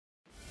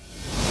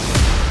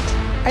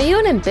Are you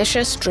an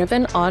ambitious,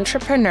 driven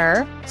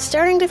entrepreneur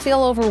starting to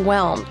feel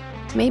overwhelmed,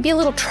 maybe a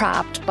little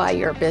trapped by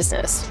your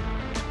business?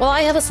 Well,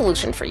 I have a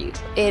solution for you.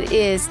 It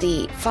is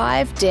the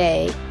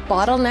 5-day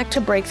Bottleneck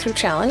to Breakthrough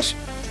Challenge,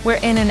 where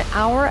in an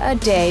hour a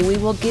day, we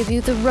will give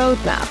you the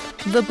roadmap,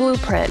 the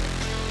blueprint,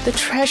 the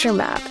treasure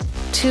map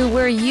to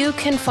where you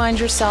can find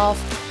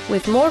yourself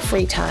with more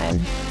free time,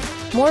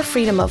 more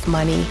freedom of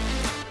money,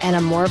 and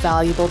a more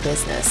valuable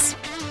business.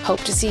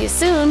 Hope to see you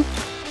soon.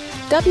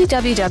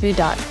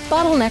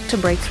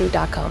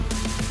 www.bottlenecktobreakthrough.com.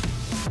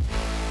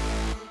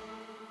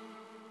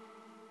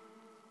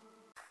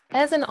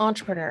 As an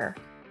entrepreneur,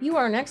 you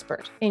are an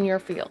expert in your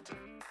field.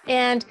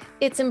 And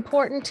it's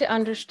important to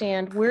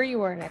understand where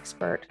you are an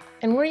expert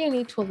and where you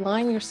need to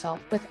align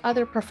yourself with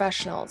other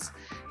professionals,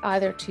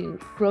 either to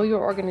grow your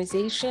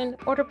organization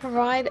or to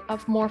provide a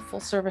more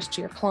full service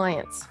to your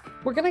clients.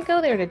 We're going to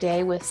go there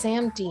today with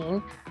Sam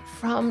Dean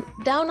from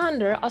Down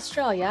Under,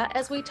 Australia,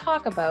 as we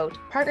talk about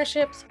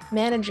partnerships,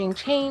 managing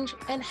change,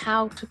 and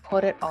how to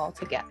put it all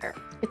together.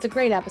 It's a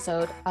great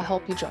episode. I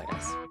hope you join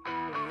us.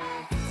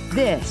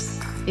 This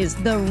is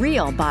The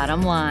Real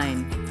Bottom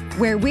Line,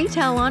 where we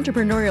tell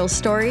entrepreneurial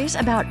stories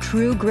about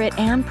true grit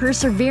and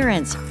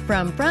perseverance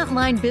from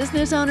frontline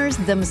business owners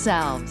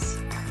themselves.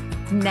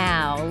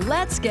 Now,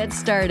 let's get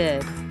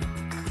started.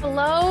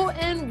 Hello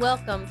and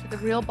welcome to The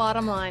Real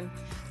Bottom Line.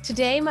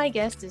 Today, my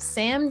guest is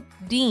Sam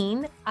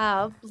Dean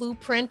of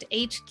Blueprint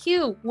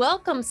HQ.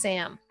 Welcome,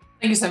 Sam.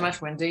 Thank you so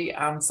much, Wendy.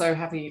 I'm so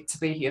happy to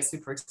be here.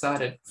 Super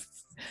excited.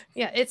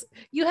 Yeah,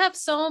 you have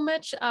so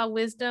much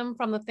wisdom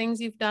from the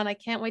things you've done. I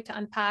can't wait to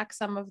unpack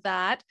some of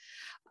that.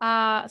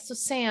 So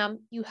Sam,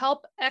 you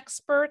help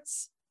expert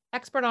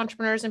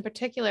entrepreneurs in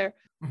particular.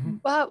 Mm-hmm.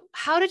 But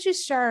how did you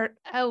start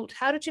out?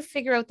 How did you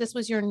figure out this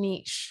was your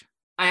niche?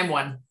 I am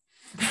one.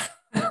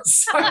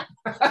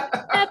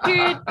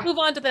 Period. Move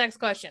on to the next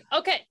question.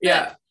 Okay. Good.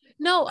 Yeah.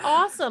 No,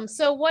 awesome.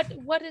 So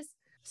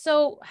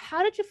so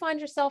how did you find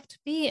yourself to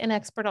be an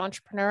expert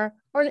entrepreneur?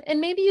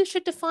 And maybe you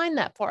should define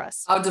that for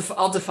us.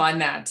 I'll define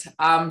that.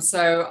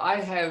 So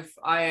I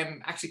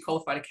am actually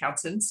qualified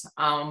accountant.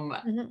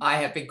 I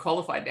have been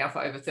qualified now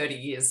for over 30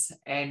 years,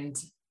 and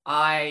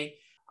I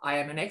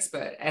am an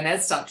expert, and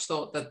as such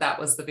thought that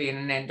was the be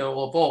and end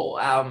all of all,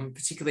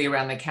 particularly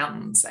around the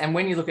accountants. And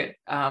when you look at,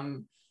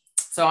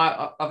 so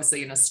I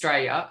obviously in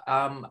Australia,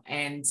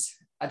 and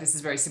this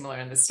is very similar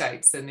in the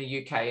States and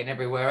the UK and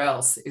everywhere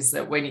else, is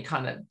that when you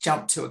kind of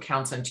jump to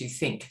accountant, you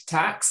think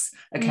tax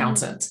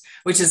accountant,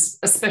 which is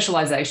a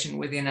specialization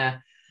within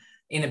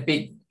in a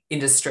big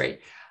industry.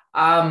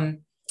 So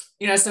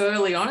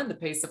early on in the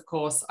piece, of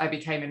course, I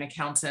became an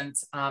accountant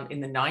in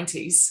the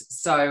 90s.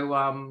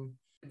 So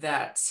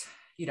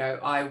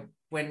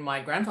when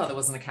my grandfather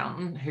was an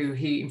accountant,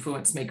 he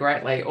influenced me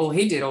greatly, all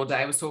he did all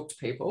day was talk to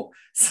people.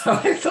 So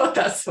I thought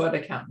that's what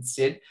accountants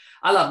did.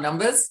 I love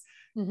numbers.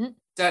 Mm-hmm.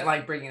 Don't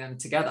like bringing them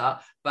together,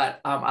 but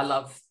I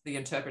love the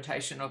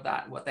interpretation of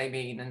that, what they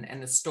mean,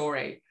 and the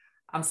story.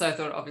 So I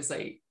thought,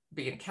 obviously,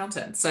 be an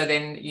accountant. So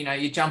then,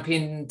 you jump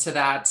into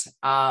that.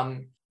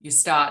 You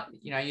start,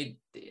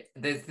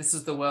 this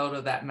is the world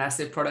of that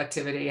massive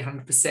productivity,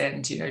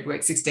 100%. You'd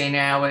work 16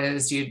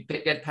 hours, you'd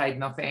get paid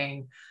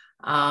nothing.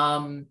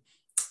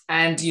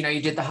 And,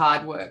 you did the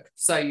hard work.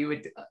 So you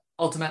would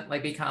ultimately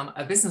become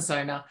a business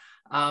owner.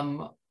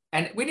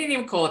 And we didn't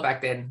even call it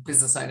back then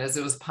business owners.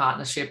 It was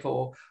partnership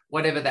or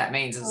whatever that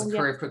means as a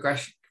career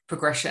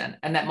progression.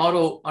 And that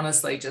model,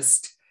 honestly,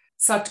 just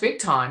sucked big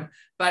time.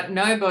 But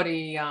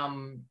nobody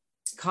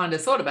kind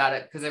of thought about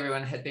it because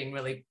everyone had been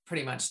really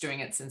pretty much doing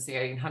it since the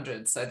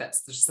 1800s. So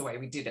that's just the way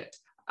we did it.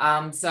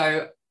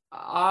 So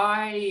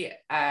I,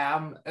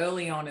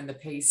 early on in the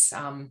piece,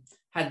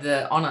 had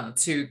the honor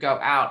to go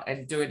out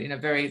and do it in a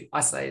very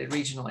isolated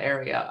regional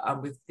area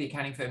with the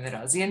accounting firm that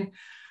I was in.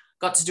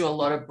 Got to do a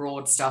lot of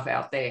broad stuff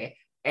out there.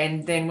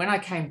 And then when I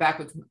came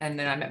back and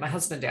then I met my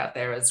husband out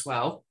there as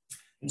well.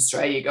 In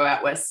Australia, you go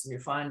out west and you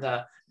find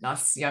a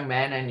nice young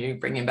man and you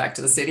bring him back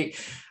to the city,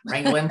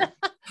 wrangle him.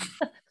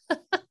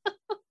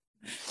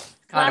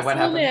 Kind of what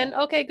happened.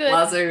 Okay, good.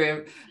 Lasso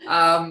him,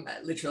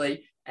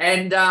 literally.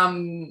 And,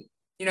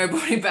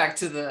 brought him back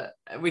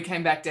we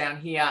came back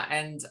down here,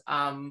 and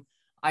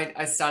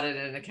I started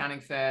an accounting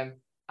firm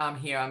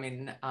here. I'm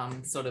in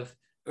sort of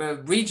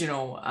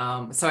regional,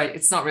 so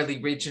it's not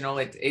really regional.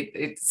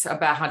 It's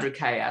about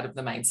 100k out of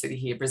the main city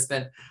here,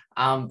 Brisbane,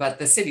 but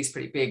the city's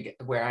pretty big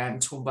where I am.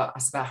 Toowoomba,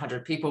 it's about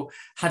 100 people,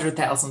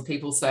 100,000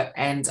 people. So,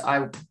 and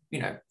I,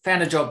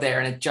 found a job there,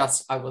 and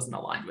I wasn't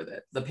aligned with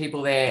it. The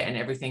people there and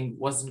everything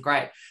wasn't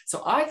great.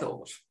 So I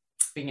thought,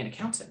 being an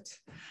accountant,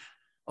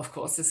 of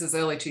course, this is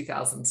early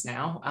 2000s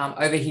now.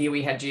 Over here,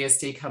 we had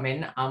GST come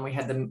in. We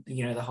had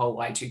the whole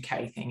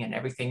Y2K thing, and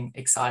everything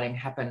exciting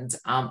happened.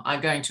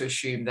 I'm going to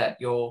assume that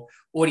your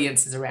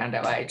audience is around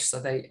our age, so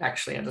they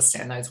actually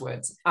understand those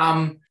words.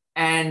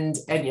 And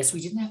yes,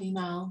 we didn't have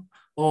email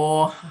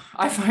or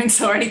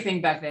iPhones or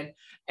anything back then.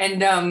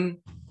 And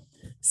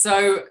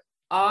so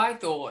I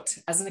thought,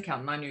 as an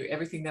accountant, I knew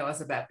everything there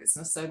was about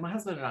business. So my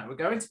husband and I would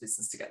go into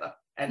business together,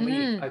 and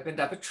we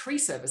opened up a tree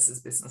services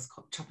business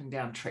called Chopping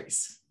Down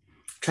Trees.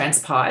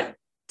 transpired,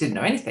 didn't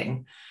know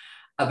anything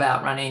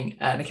about running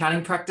an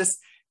accounting practice,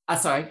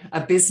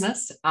 a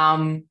business,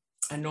 a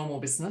normal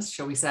business,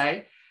 shall we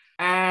say.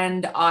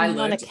 And I learned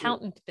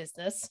non-accountant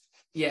business.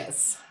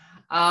 Yes.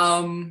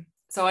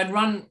 So I'd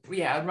run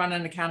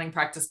an accounting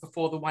practice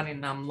before the one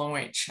in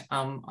Longreach,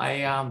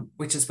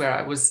 which is where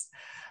I was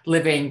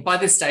living. By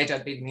this stage,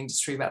 I'd been in the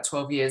industry about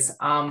 12 years.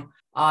 I'd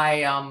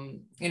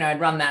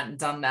run that and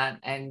done that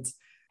and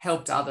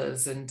helped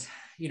others, and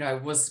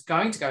was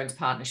going to go into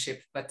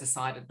partnership, but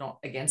decided not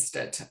against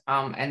it.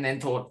 And then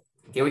thought,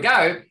 here we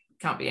go,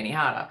 can't be any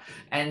harder.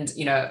 And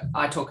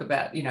I talk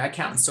about,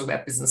 accountants talk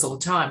about business all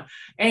the time.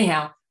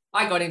 Anyhow,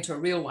 I got into a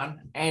real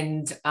one,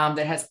 and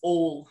that has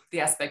all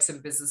the aspects of a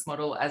business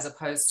model as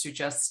opposed to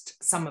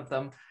just some of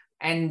them.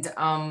 And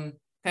found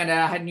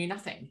out I knew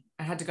nothing.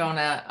 I had to go on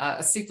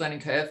a steep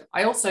learning curve.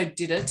 I also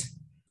did it.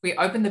 We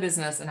opened the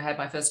business and I had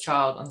my first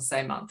child on the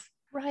same month.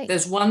 Right.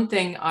 There's one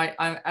thing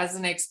I as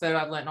an expert,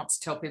 I've learned not to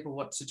tell people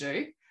what to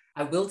do.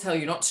 I will tell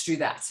you not to do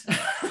that.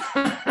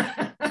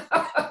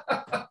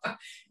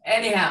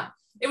 Anyhow,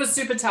 it was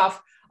super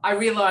tough. I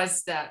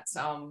realized that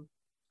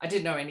I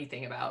didn't know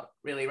anything about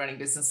really running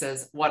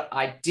businesses. What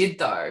I did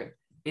though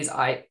is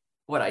and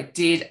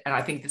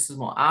I think this was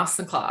more arts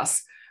than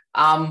class.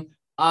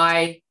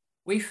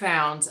 We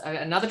found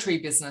another tree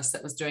business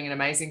that was doing an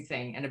amazing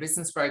thing, and a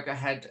business broker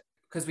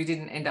because we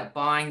didn't end up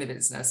buying the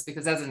business,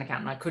 because as an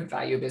accountant, I could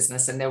value a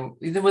business and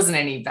there wasn't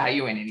any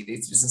value in any of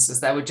these businesses.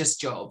 They were just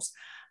jobs.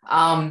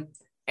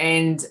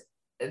 And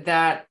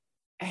that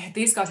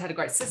these guys had a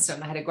great system.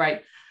 They had a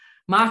great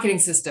marketing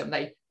system.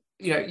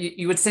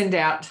 You would send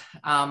out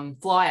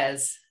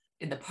flyers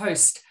in the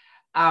post,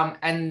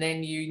 and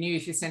then you knew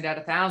if you send out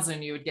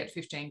 1,000, you would get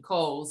 15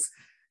 calls.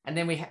 And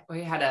then we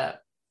had a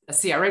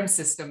CRM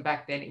system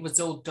back then. It was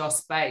all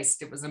DOS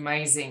based. It was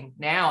amazing.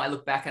 Now I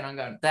look back and I'm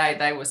going,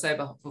 they were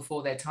so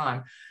before their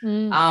time.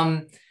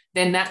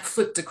 Then that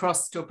flipped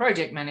across to a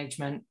project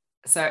management.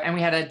 And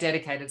we had a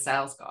dedicated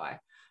sales guy.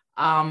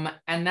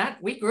 And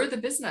that we grew the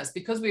business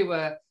because we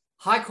were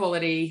high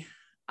quality.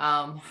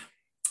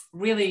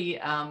 We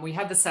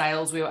had the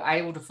sales. We were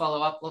able to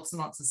follow up lots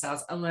and lots of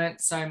sales. I learned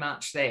so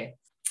much there.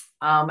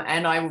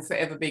 And I will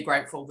forever be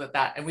grateful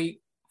that. And we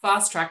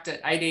fast-tracked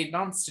it 18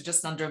 months to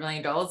just under $1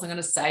 million. I'm going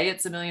to say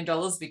it's $1 million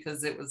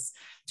because it was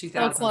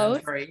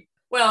 2003.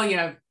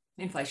 Well,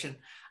 inflation.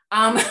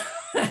 And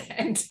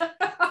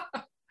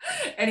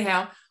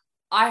anyhow,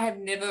 I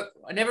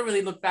never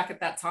really looked back at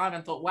that time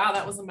and thought, wow,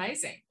 that was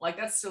amazing. Like,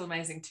 that's still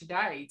amazing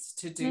today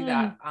to do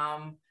that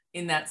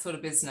in that sort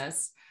of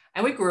business.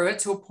 And we grew it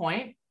to a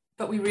point,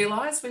 but we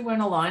realized we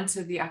weren't aligned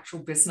to the actual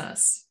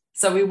business.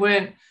 So we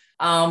weren't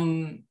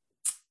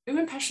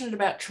passionate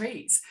about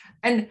trees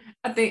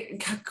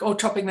or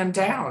chopping them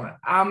down.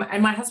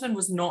 And my husband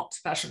was not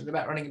passionate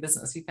about running a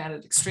business. He found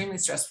it extremely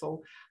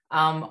stressful.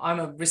 I'm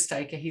a risk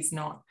taker. He's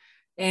not.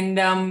 And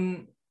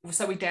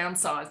so we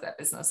downsized that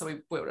business. So we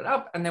built it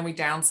up and then we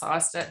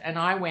downsized it. And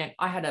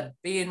I had a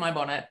bee in my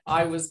bonnet.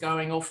 I was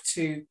going off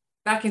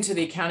back into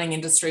the accounting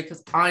industry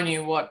because I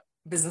knew what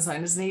business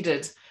owners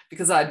needed,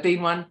 because I'd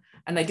been one,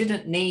 and they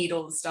didn't need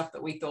all the stuff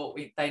that we thought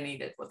they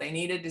needed. What they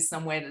needed is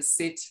somewhere to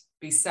sit,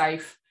 be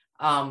safe.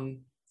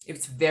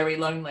 It's very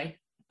lonely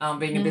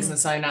being a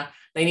business owner.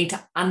 They need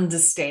to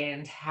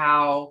understand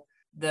how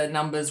the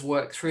numbers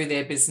work through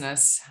their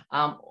business.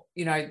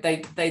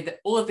 They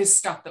all of this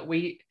stuff that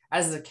we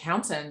as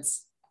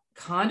accountants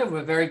kind of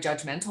were very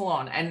judgmental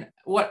on. And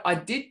what I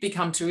did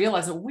become to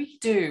realize that we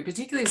do,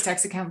 particularly as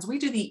tax accountants, we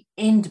do the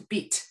end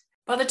bit.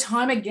 By the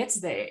time it gets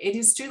there, it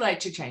is too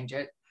late to change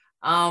it.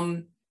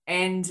 And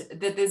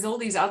that there's all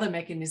these other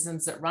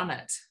mechanisms that run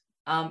it.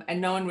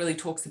 And no one really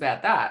talks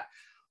about that.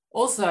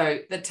 Also,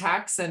 the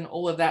tax and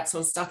all of that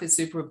sort of stuff is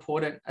super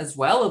important as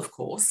well, of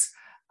course.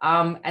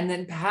 And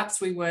then perhaps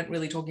we weren't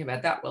really talking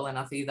about that well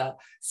enough either.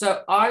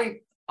 So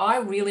I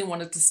really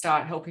wanted to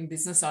start helping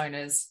business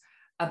owners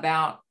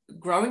about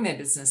growing their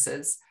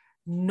businesses,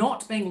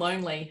 not being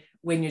lonely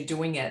when you're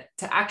doing it,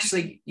 to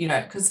actually,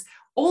 because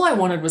all I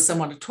wanted was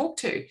someone to talk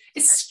to.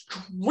 It's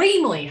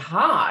extremely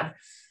hard.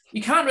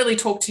 You can't really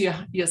talk to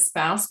your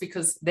spouse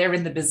because they're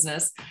in the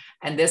business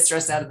and they're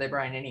stressed out of their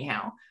brain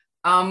anyhow.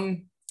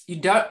 You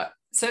don't,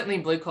 certainly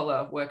in blue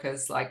collar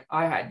workers like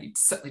I had, you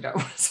certainly don't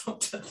want to talk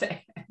to them.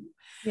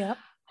 Yeah.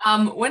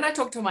 When I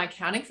talked to my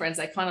accounting friends,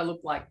 they kind of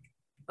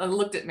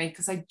looked at me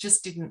because they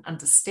just didn't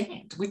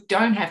understand. We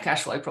don't have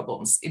cash flow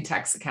problems in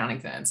tax accounting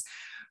firms.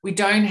 We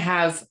don't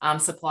have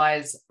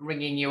suppliers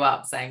ringing you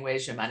up saying,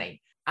 where's your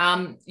money?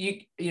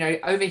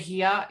 Over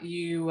here,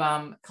 you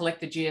collect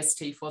the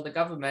GST for the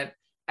government.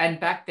 And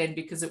back then,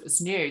 because it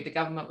was new, the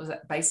government was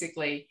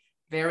basically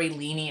very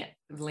lenient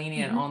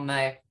on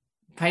their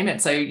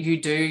payment. So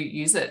you do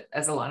use it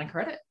as a line of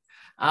credit.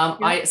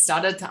 I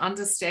started to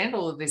understand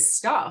all of this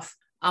stuff.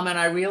 And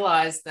I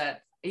realized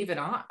that even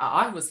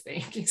I was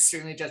being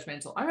extremely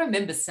judgmental. I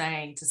remember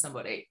saying to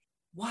somebody,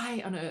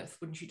 why on earth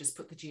wouldn't you just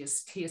put the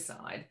GST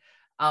aside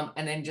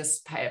and then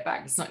just pay it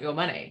back? It's not your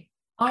money.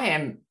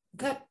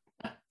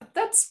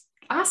 That's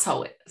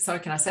asshole. Sorry,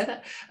 can I say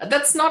that?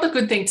 That's not a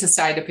good thing to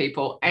say to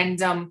people.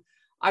 And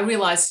I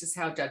realized just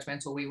how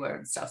judgmental we were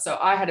and stuff. So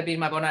I had to be in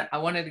my bonnet. I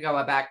wanted to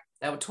go back.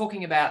 They were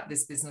talking about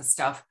this business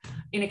stuff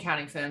in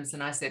accounting firms.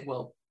 And I said,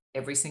 well,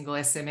 every single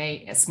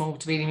SME, a small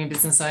to medium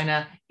business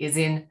owner, is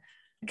in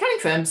accounting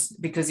firms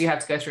because you have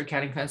to go through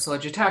accounting firms to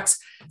lodge your tax.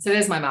 So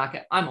there's my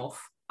market. I'm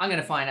off. I'm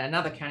going to find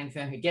another accounting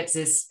firm who gets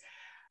this.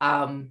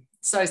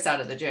 So I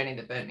started the journey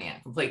that burnt me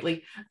out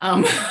completely,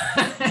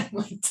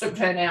 to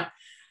burn out.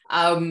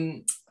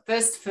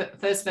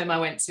 First firm I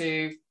went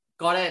to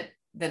got it.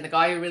 Then the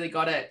guy who really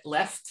got it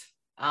left,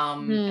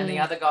 and the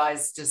other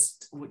guys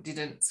just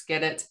didn't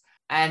get it.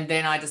 And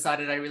then I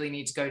decided I really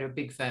need to go to a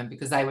big firm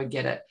because they would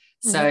get it.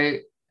 So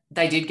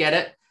they did get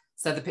it.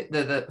 So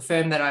the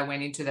firm that I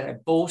went into, that I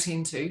bought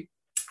into,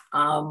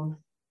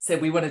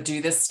 said, we want to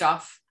do this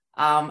stuff.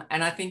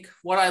 And I think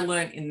what I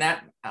learned in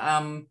that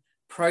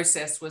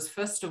process was,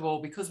 first of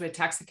all, because we're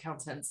tax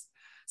accountants,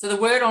 so the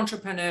word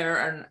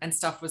entrepreneur and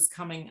stuff was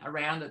coming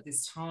around at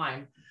this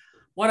time.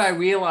 What I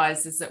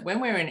realized is that when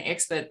we're in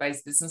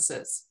expert-based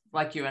businesses,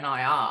 like you and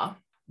I are,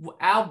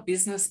 our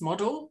business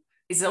model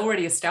is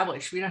already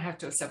established. We don't have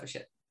to establish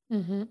it.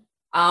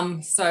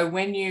 So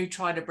when you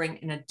try to bring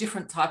in a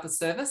different type of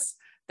service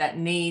that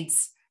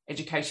needs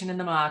education in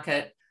the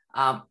market,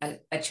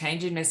 a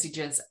change in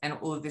messages and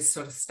all of this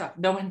sort of stuff,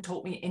 no one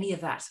taught me any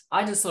of that.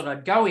 I just thought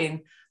I'd go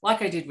in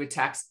like I did with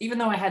tax. Even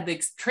though I had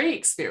the tree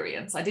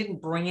experience, I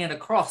didn't bring it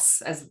across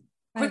as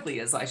quickly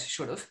as I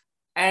should have.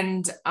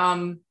 And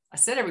I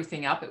set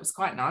everything up. It was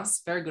quite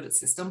nice, very good at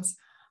systems.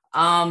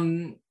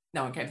 No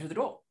one came through the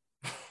door.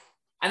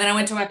 And then I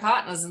went to my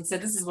partners and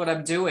said, this is what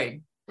I'm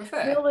doing.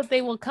 Feel that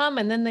they will come,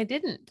 and then they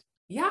didn't.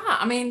 Yeah,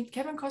 I mean,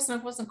 Kevin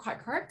Costner wasn't quite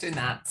correct in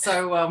that.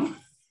 So,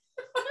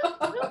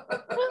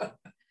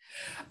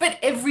 but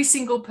every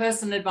single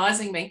person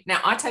advising me,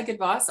 now I take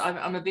advice.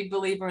 I'm a big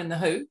believer in the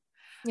who.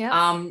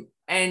 Yeah.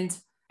 And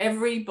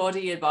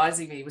everybody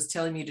advising me was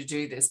telling me to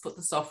do this, put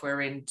the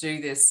software in, do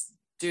this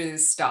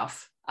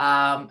stuff,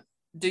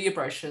 do your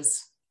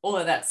brochures, all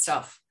of that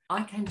stuff.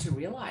 I came to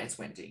realize,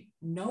 Wendy,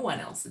 no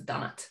one else had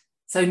done it.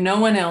 So no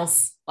one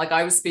else, like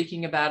I was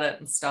speaking about it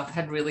and stuff,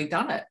 had really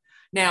done it.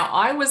 Now,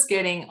 I was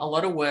getting a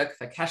lot of work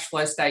for cash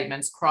flow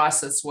statements,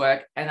 crisis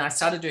work, and I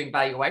started doing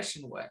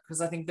valuation work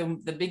because I think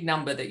the big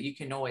number that you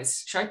can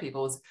always show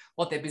people is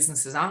what their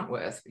businesses aren't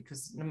worth,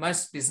 because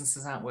most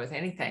businesses aren't worth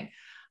anything.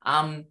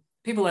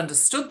 People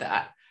understood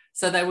that.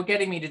 So they were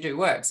getting me to do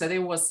work. So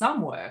there was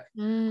some work.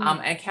 A lot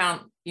of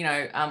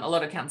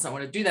accountants don't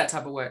want to do that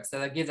type of work. So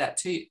they give that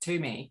to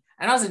me.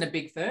 And I was in a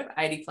big firm,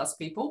 80 plus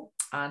people,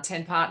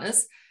 10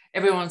 partners.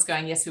 Everyone's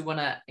going, yes, we want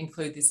to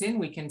include this in.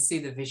 We can see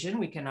the vision.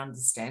 We can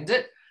understand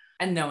it.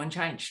 And no one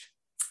changed.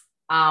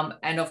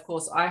 And of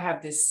course, I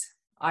had this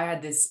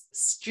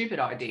stupid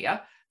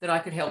idea that I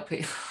could help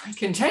people. I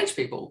can change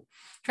people.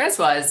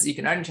 Transfers, you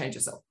can only change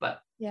yourself. But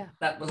yeah,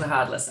 that was a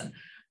hard lesson.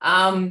 We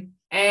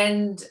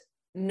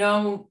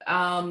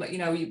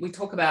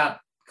talk about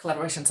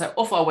collaboration. So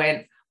off I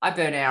went. I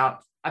burnt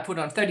out. I put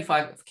on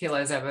 35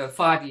 kilos over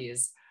 5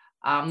 years.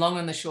 Long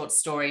and the short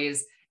story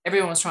is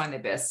everyone was trying their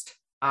best.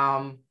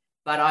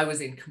 But I was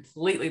in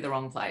completely the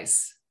wrong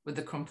place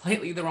with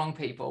completely the wrong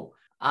people,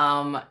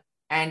 and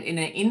in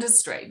an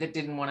industry that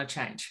didn't want to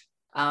change.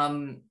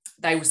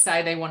 They would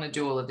say they want to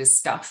do all of this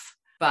stuff,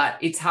 but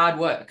it's hard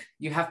work.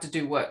 You have to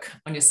do work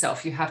on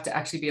yourself. You have to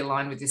actually be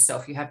aligned with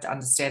yourself. You have to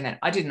understand that.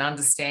 I didn't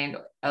understand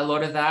a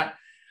lot of that.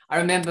 I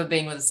remember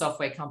being with a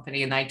software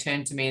company and they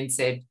turned to me and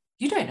said,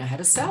 you don't know how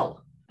to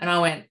sell. And I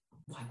went,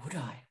 why would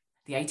I?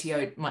 The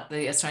ATO,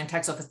 the Australian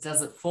Tax Office,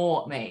 does it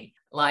for me.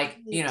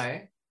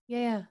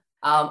 Yeah.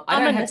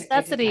 I'm a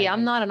necessity.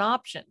 I'm not an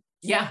option.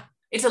 Yeah.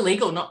 It's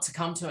illegal not to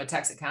come to a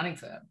tax accounting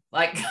firm.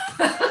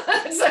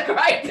 It's a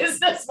great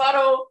business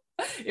model.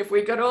 If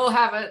we could all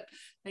have it.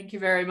 Thank you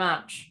very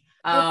much.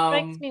 It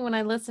strikes me when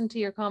I listen to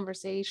your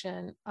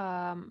conversation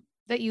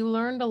that you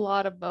learned a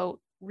lot about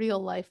real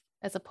life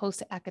as opposed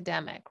to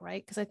academic,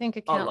 right? Because I think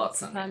accountants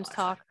sometimes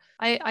talk.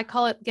 I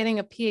call it getting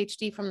a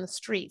PhD from the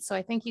street. So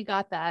I think you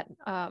got that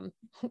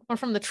or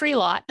from the tree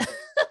lot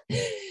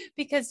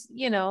because,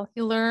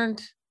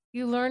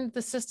 you learned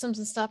the systems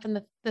and stuff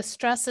and the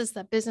stresses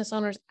that business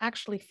owners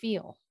actually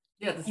feel.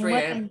 Yeah, the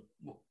three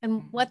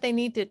and what they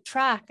need to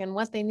track and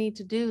what they need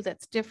to do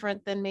that's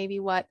different than maybe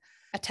what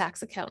a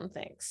tax accountant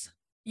thinks.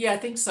 Yeah, I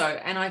think so.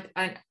 And I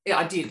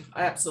did.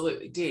 I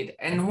absolutely did.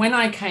 And when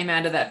I came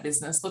out of that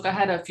business, look, I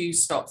had a few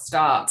stop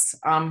starts.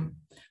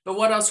 But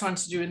what I was trying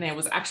to do in there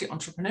was actually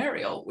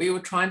entrepreneurial. We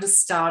were trying to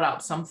start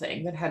up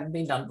something that hadn't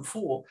been done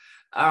before.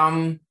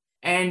 And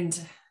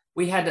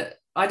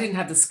I didn't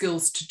have the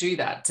skills to do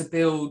that, to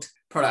build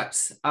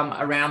products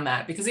around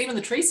that, because even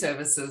the tree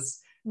services,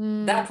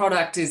 that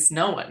product is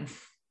known.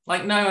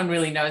 No one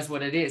really knows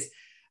what it is.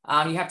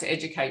 You have to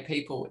educate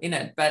people in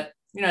it. But,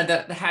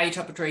 the how you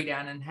chop a tree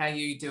down and how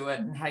you do it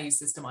and how you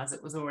systemize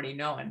it was already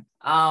known.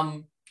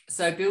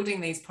 So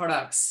building these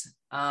products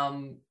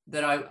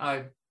that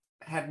I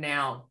have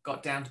now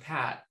got down to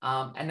pat.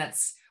 And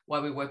that's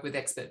why we work with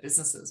expert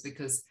businesses,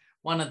 because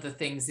one of the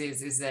things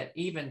is that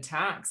even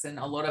tax and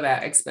a lot of our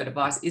expert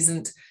advice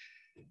isn't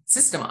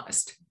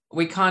systemized.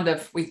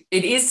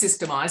 It is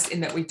systemized in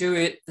that we do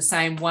it the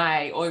same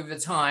way over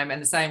time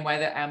and the same way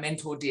that our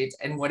mentor did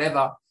and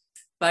whatever.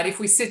 But if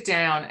we sit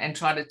down and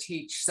try to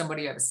teach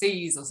somebody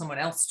overseas or someone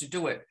else to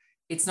do it,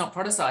 it's not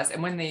productized.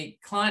 And when the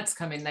clients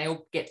come in, they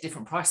all get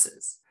different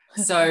prices.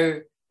 So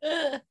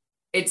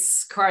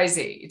it's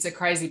crazy. It's a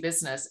crazy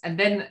business. And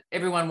then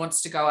everyone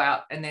wants to go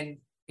out and then,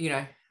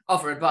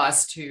 offer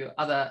advice to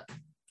other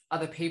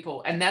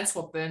people. And that's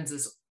what burns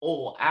us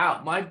all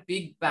out. My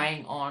big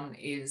bang on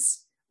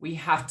is we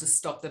have to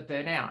stop the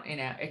burnout in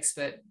our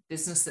expert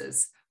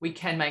businesses. We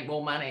can make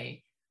more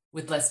money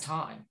with less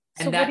time.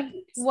 And so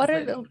what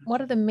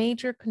are the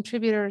major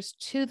contributors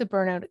to the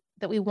burnout,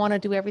 that we want to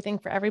do everything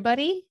for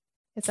everybody?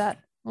 Is that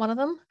one of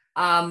them?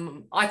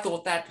 I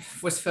thought that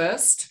was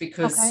first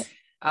because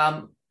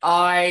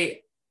I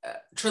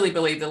truly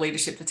believe the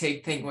leadership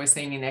fatigue thing we're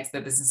seeing in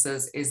expert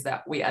businesses is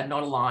that we are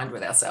not aligned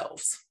with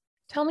ourselves.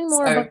 Tell me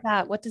more about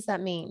that. What does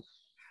that mean?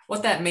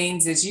 What that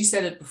means is, you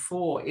said it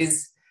before,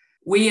 is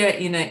we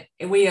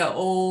are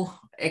all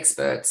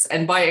experts.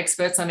 And by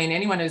experts, I mean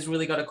anyone who's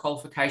really got a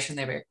qualification.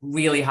 They work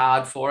really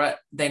hard for it.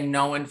 They're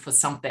known for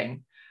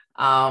something.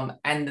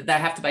 And they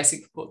have to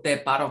basically put their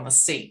butt on the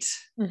seat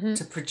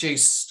to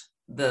produce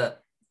the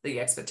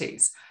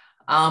expertise.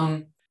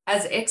 As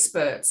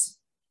experts,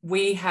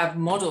 we have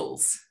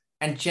models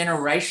and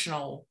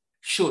generational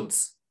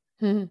shoulds.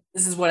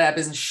 This is what our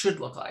business should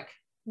look like.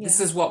 Yeah.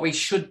 This is what we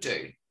should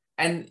do.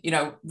 And,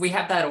 we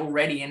have that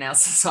already in our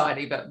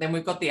society, but then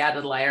we've got the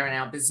added layer in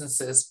our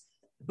businesses.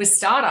 With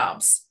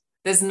startups,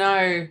 it's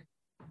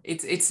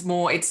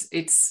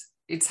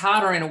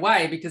harder in a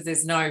way because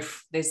there's no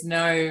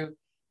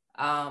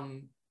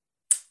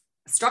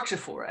structure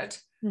for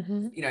it.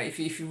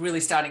 If you're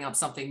really starting up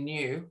something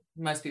new,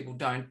 most people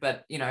don't,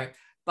 but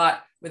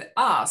with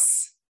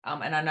us,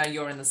 and I know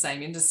you're in the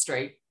same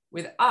industry,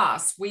 with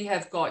us, we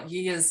have got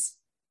years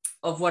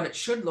of what it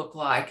should look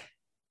like.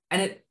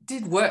 And it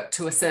did work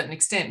to a certain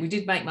extent. We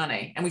did make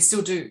money and we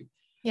still do.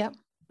 Yeah.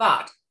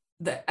 But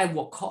at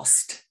what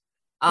cost?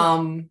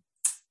 Our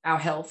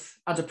health,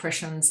 our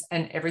depressions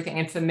and everything.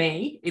 And for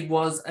me, it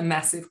was a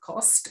massive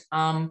cost.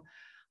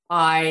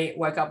 I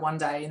woke up one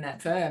day in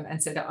that firm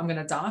and said, I'm going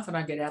to die if I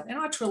don't get out. And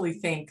I truly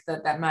think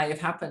that may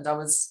have happened. I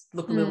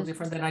look a little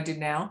different than I do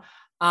now.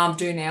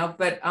 But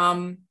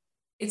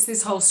it's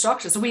this whole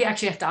structure. So we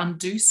actually have to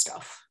undo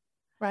stuff.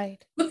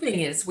 Right. The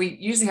thing is, we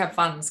usually have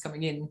funds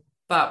coming in,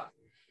 but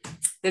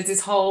there's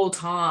this whole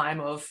time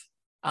of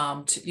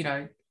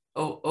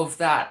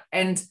that.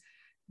 And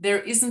there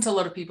isn't a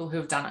lot of people who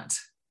have done it.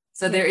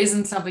 So there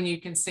isn't something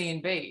you can see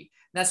and be.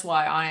 That's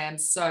why I am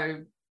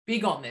so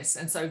big on this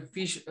and so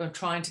visual,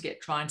 trying to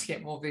get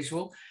more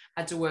visual.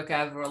 I had to work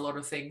over a lot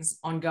of things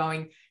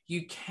ongoing.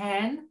 You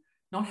can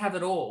not have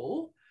it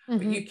all,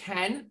 but you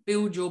can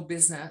build your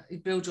business,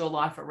 build your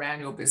life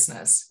around your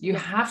business. You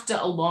have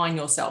to align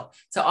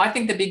yourself. So I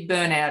think the big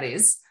burnout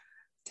is,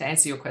 to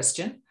answer your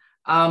question,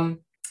 I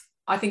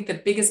think the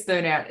biggest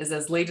burnout is,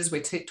 as leaders,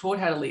 we're taught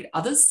how to lead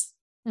others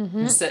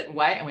in a certain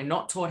way, and we're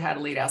not taught how to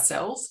lead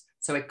ourselves.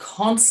 So we're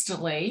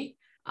constantly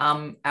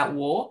at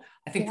war.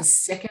 I think the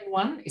second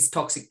one is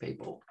toxic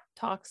people.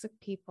 Toxic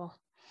people.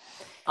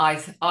 I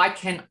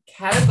can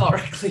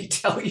categorically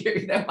tell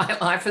you that my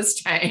life has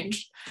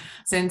changed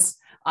since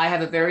I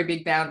have a very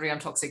big boundary on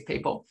toxic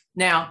people.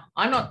 Now,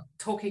 I'm not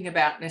talking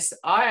about this.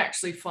 I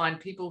actually find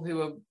people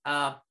who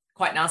are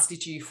quite nasty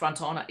to you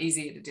front on are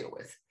easier to deal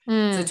with.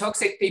 So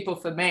toxic people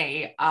for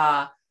me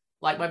are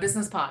like my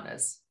business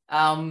partners.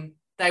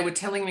 They were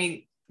telling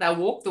me they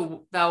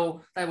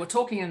were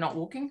talking and not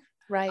walking.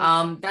 Right.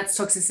 That's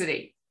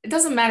toxicity. It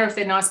doesn't matter if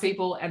they're nice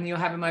people and you'll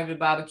have them over to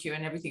barbecue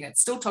and everything.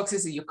 It's still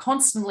toxicity. You're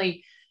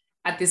constantly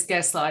at this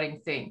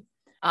gaslighting thing.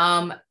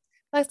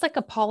 That's like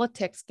a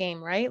politics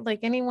game, right? Like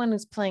anyone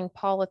who's playing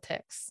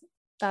politics.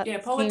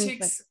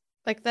 Politics.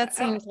 Like that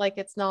seems like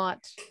it's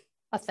not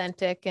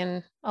authentic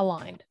and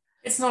aligned.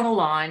 It's not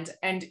aligned,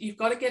 and you've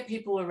got to get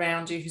people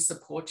around you who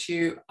support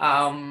you,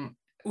 who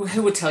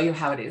will tell you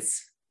how it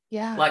is.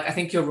 Yeah. Like, I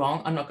think you're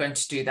wrong. I'm not going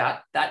to do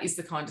that. That is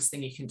the kindest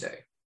thing you can do.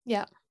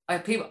 Yeah.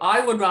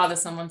 I would rather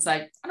someone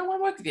say, I don't want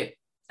to work with you.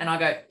 And I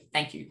go,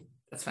 thank you.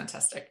 That's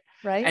fantastic.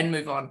 Right. And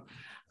move on.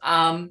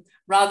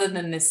 Rather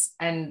than this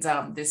and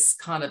this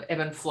kind of ebb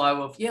and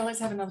flow of, let's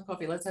have another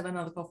coffee. Let's have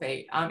another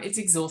coffee. It's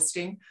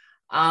exhausting.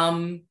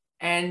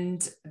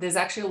 And there's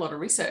actually a lot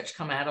of research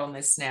come out on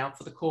this now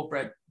for the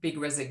corporate big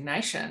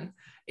resignation.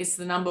 It's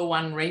the number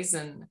one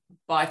reason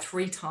by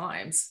 3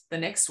 times the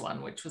next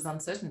one, which was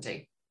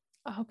uncertainty.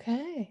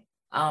 Okay.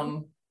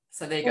 So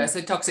there you go.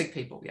 So toxic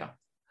people. Yeah.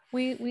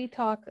 We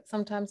talk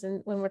sometimes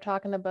when we're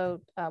talking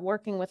about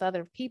working with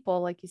other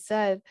people, like you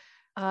said,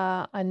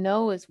 a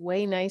no is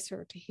way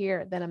nicer to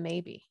hear than a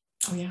maybe.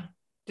 Oh yeah.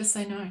 Just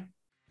say no.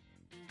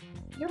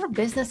 Your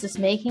business is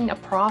making a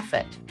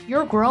profit.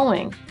 You're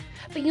growing,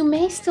 but you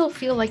may still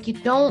feel like you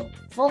don't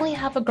fully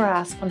have a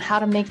grasp on how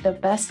to make the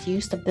best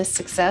use of this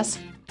success.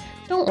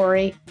 Don't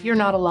worry, you're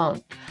not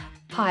alone.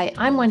 Hi,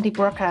 I'm Wendy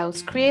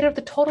Brookhouse, creator of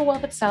the Total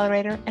Wealth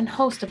Accelerator and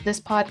host of this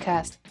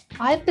podcast.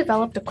 I've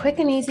developed a quick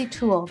and easy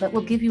tool that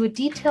will give you a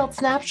detailed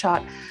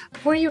snapshot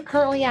of where you're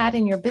currently at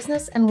in your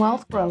business and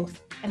wealth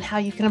growth and how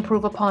you can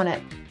improve upon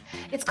it.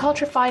 It's called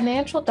your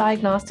Financial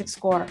Diagnostic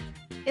Score.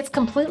 It's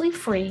completely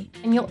free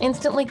and you'll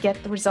instantly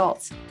get the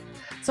results.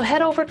 So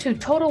head over to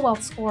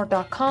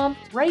TotalWealthScore.com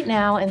right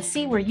now and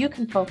see where you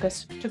can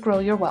focus to grow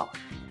your wealth.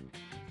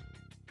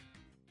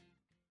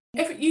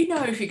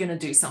 If you're going to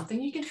do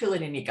something, you can feel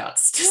it in your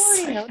guts. You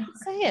already know.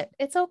 Say it.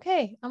 It's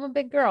okay. I'm a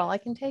big girl. I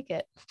can take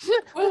it.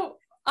 Well,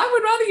 I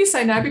would rather you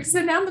say no, because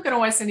then now I'm not going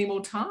to waste any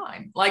more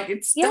time. Like,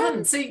 it's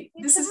done. See,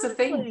 this is the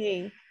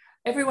thing.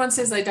 Everyone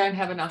says they don't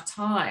have enough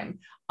time.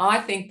 I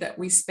think that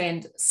we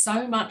spend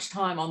so much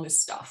time on this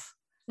stuff.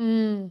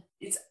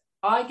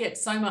 I get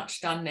so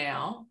much done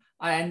now.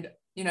 And,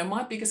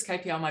 my biggest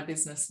KPI in my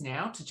business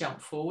now, to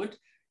jump forward,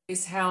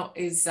 is I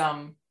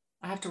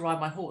have to ride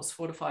my horse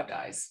 4 to 5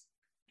 days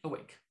a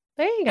week.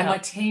 There you go. And my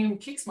team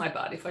kicks my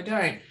butt if I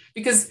don't,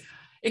 because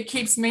it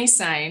keeps me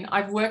sane.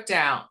 I've worked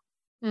out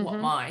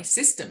what my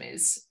system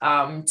is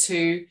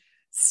to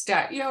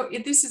start.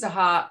 This is a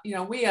hard,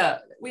 we are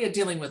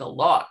dealing with a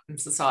lot in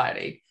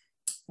society.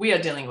 We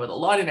are dealing with a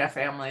lot in our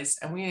families,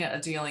 and we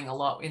are dealing a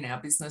lot in our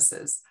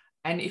businesses.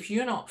 And if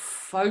you're not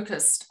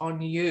focused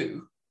on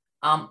you,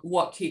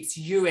 what keeps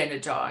you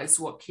energized,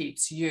 what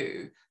keeps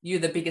you're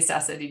the biggest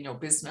asset in your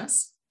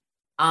business.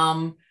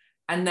 And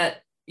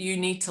that you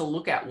need to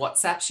look at what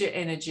saps your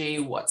energy,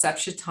 what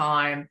saps your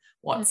time,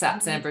 what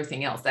saps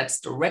everything else. That's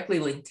directly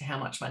linked to how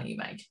much money you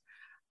make.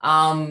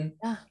 And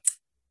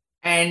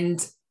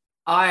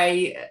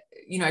I,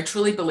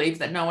 truly believe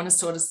that no one has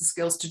taught us the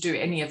skills to do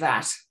any of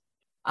that.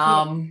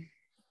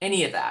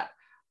 Any of that.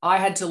 I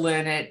had to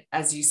learn it,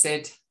 as you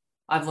said.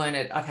 I've learned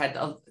it. I've had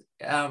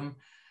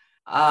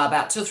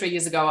about 2 or 3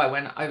 years ago, I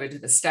went over to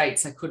the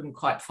States. I couldn't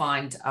quite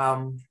find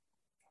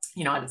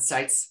United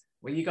States,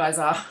 where you guys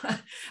are.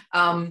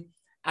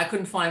 I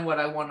couldn't find what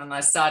I want, and I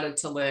started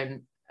to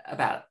learn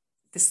about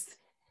this,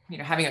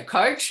 having a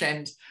coach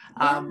and,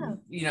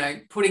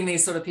 putting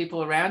these sort of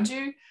people around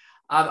you.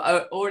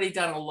 I've already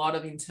done a lot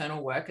of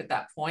internal work at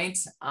that point,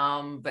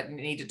 but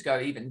needed to go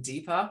even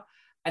deeper.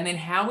 And then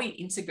how we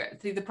integrate.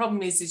 The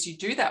problem is you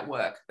do that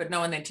work, but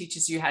no one then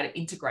teaches you how to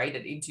integrate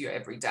it into your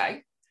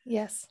everyday.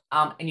 Yes.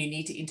 And you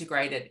need to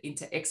integrate it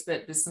into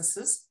expert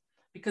businesses,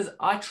 because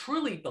I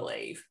truly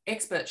believe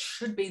experts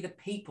should be the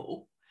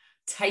people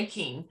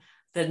taking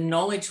the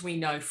knowledge we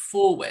know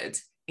forward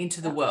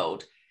into the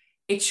world.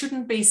 It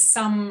shouldn't be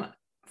some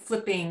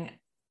flipping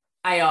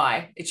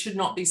AI. It should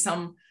not be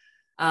some,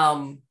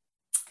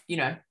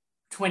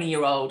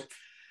 20-year-old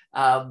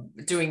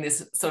doing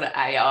this sort of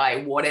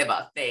AI,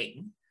 whatever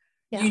thing.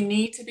 Yeah. You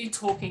need to be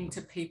talking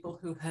to people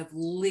who have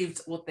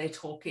lived what they're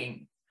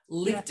talking,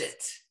 lived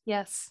it.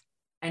 Yes.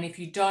 And if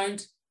you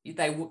don't,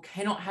 they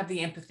cannot have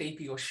the empathy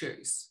for your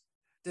shoes.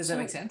 Does that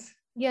make sense?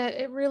 Yeah,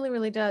 it really,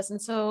 really does. And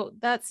so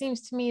that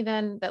seems to me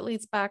then that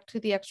leads back to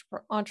the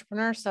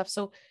entrepreneur stuff.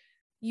 So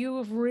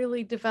you've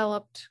really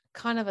developed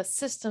kind of a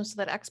system so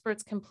that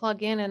experts can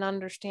plug in and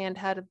understand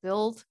how to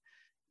build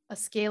a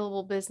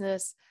scalable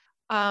business.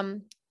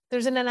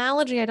 There's an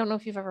analogy, I don't know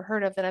if you've ever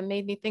heard of, that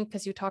made me think,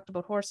 because you talked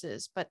about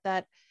horses, but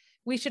that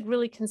we should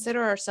really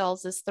consider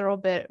ourselves as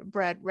thoroughbred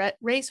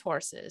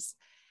racehorses.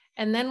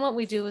 And then what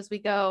we do is we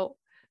go,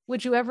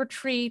 would you ever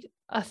treat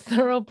a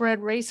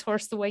thoroughbred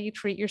racehorse the way you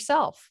treat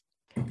yourself?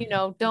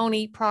 Don't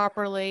eat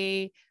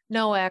properly,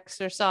 no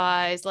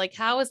exercise. Like,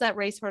 how is that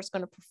racehorse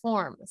going to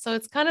perform? So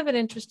it's kind of an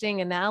interesting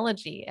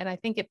analogy. And I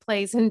think it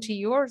plays into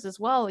yours as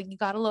well. You've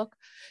got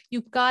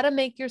to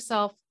make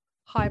yourself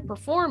high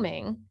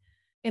performing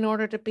in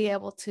order to be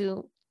able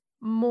to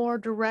more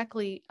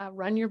directly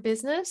run your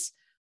business,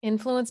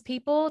 influence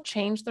people,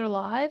 change their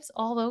lives,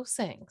 all those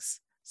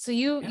things. So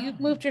you've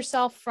moved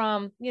yourself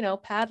from,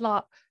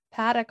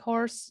 paddock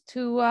horse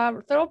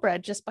to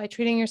thoroughbred just by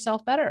treating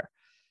yourself better.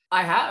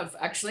 I have,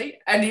 actually.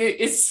 And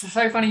it's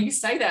so funny you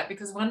say that,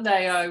 because one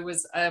day I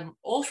was,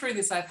 all through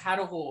this, I'm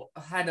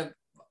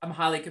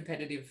highly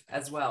competitive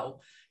as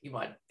well. You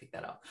might pick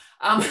that up.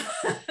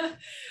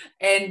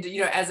 And,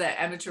 as an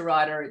amateur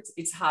rider,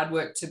 it's hard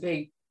work to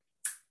be.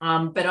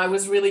 But I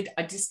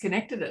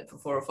disconnected it for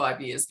 4 or 5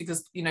 years,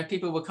 because,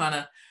 people were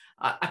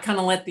I kind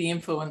of let the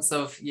influence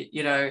of,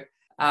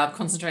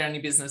 concentrate on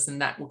your business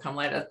and that will come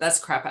later. That's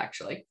crap,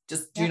 actually.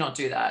 Just do not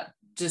do that.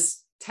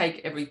 Just take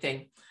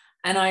everything.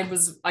 And I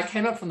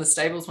came up from the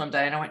stables one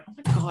day and I went, oh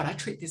my God, I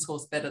treat this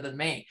horse better than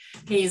me.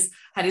 He's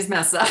had his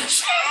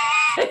massage,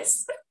 had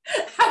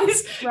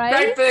his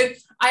great food.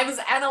 I was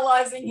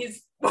analyzing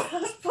what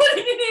I was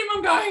putting in him.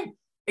 I'm going,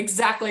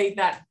 exactly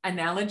that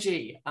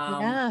analogy.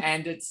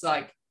 And it's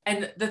like,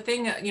 and the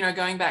thing,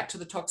 going back to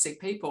the toxic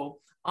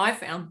people, I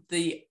found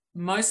the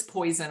most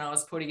poison I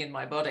was putting in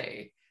my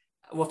body.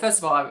 Well, first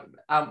of all,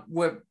 I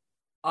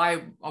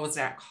was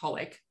an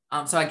alcoholic.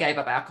 So I gave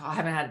up alcohol. I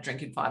haven't had a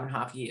drink in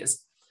 5.5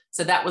 years.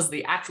 So that was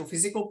the actual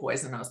physical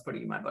poison I was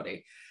putting in my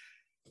body.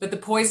 But the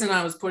poison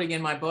I was putting in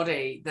my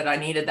body that I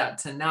needed that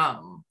to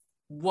numb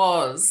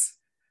was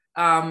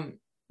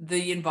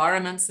the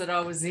environments that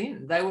I was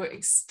in. They were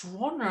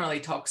extraordinarily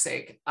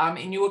toxic.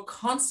 And you were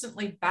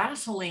constantly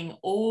battling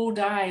all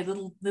day,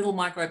 little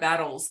micro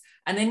battles.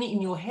 And then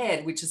in your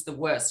head, which is the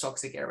worst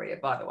toxic area,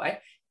 by the way,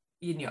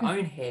 in your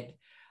own head.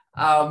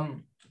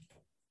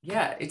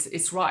 Yeah,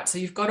 it's right. So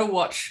you've got to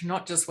watch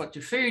not just what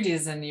your food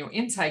is and your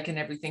intake and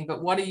everything,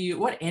 but what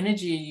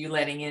energy are you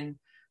letting in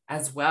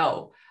as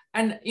well?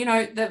 And, you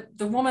know,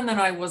 the woman that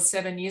I was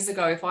 7 years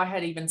ago, if I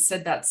had even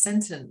said that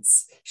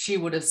sentence, she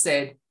would have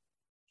said,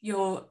 you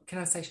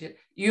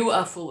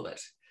are full of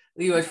it.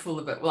 You are full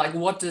of it. Like,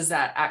 what does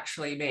that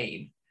actually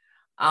mean?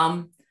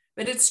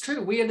 But it's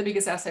true. We are the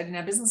biggest asset in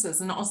our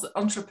businesses, and also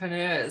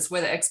entrepreneurs,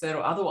 whether expert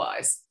or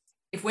otherwise,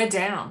 if we're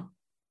down,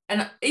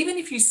 and even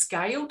if you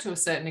scale to a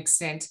certain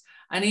extent,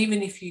 and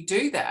even if you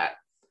do that,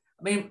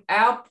 I mean,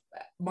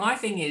 my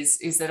thing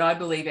is that I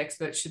believe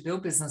experts should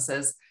build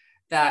businesses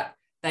that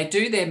they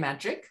do their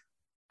magic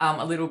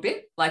a little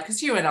bit, like,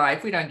 because you and I,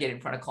 if we don't get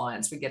in front of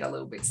clients, we get a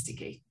little bit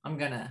sticky. I'm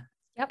going to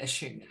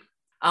assume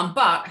that.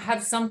 But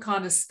have some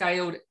kind of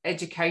scaled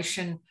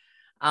education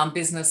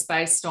business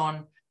based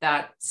on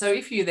that. So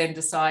if you then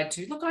decide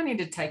to, look, I need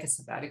to take a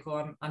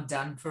sabbatical, I'm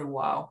done for a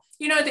while,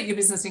 you know that your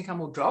business income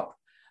will drop,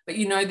 but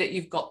you know that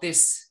you've got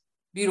this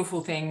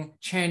beautiful thing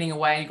churning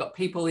away. You've got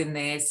people in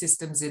there,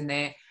 systems in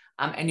there,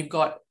 and you've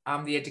got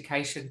the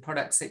education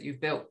products that you've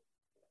built.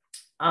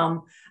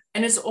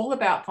 And it's all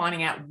about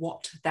finding out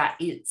what that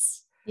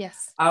is.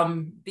 Yes.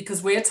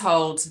 Because we're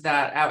told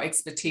that our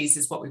expertise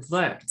is what we've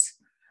learned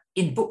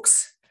in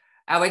books.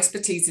 Our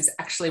expertise is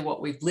actually what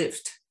we've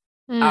lived.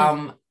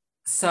 And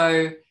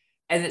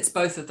it's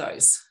both of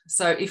those.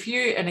 So if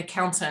you're an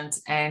accountant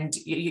and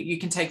you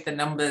can take the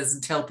numbers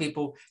and tell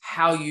people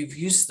how you've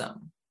used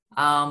them,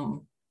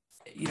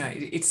 you know,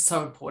 it's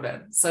so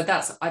important. So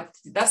that's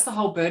the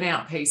whole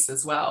burnout piece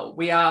as well.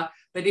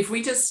 But if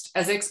we just,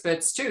 as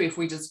experts too, if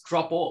we just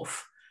drop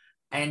off,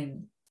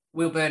 and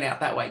we'll burn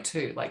out that way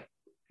too, like,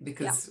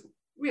 because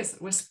we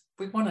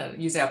want to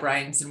use our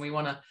brains and we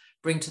want to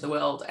bring to the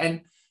world.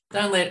 And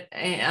don't let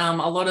a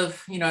lot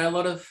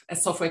of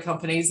software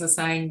companies are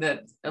saying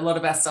that a lot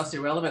of our stuff's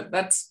irrelevant.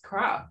 That's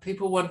crap.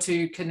 People want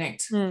to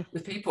connect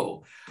with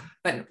people,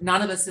 but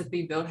none of us have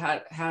been built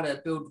how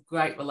to build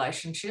great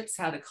relationships,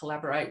 how to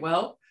collaborate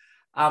well,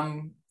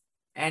 and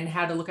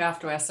how to look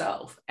after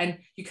ourselves. And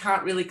you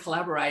can't really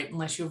collaborate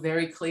unless you're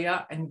very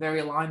clear and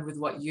very aligned with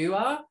what you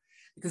are,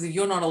 because if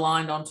you're not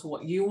aligned onto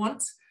what you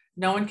want,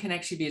 no one can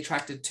actually be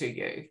attracted to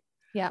you.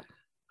 Yeah.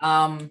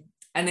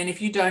 And then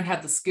if you don't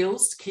have the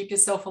skills to keep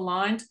yourself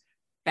aligned,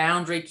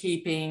 boundary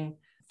keeping,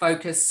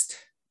 focused,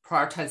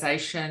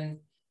 prioritization,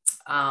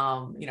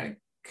 you know,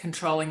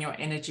 controlling your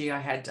energy. I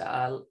had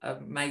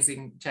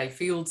amazing Jay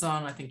Fields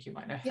on. I think you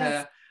might know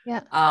her.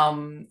 Yeah.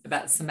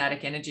 About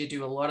somatic energy. I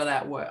do a lot of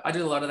that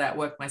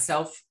work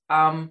myself.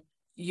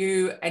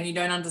 You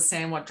don't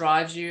understand what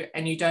drives you,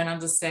 and you don't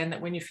understand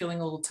that when you're feeling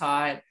a little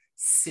tired,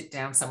 sit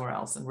down somewhere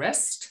else and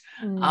rest.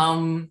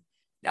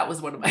 That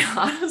was one of my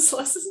hardest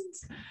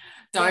lessons.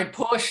 Don't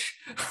push.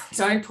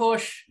 I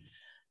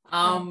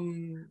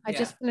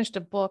just finished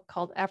a book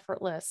called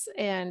Effortless,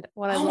 and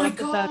what I loved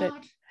about it.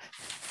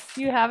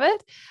 Do you have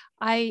it?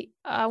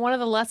 One of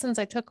the lessons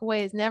I took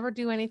away is never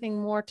do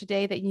anything more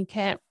today that you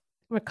can't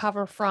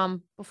recover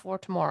from before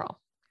tomorrow.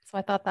 So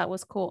I thought that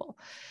was cool.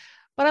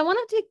 But I want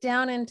to dig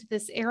down into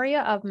this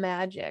area of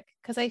magic,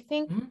 because I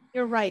think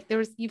you're right.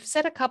 You've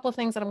said a couple of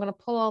things that I'm going to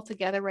pull all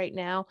together right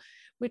now,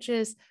 which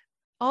is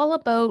all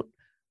about,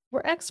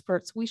 we're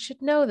experts. We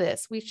should know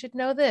this. We should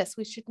know this.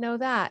 We should know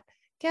that.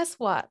 Guess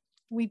what?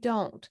 We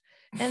don't.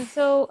 And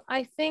so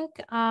I think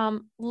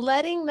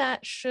letting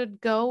that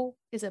should go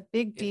is a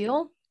big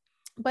deal,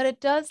 but it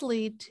does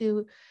lead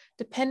to,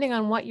 depending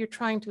on what you're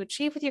trying to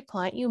achieve with your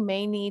client, you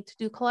may need to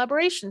do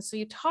collaboration. So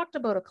you talked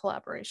about a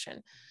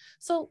collaboration.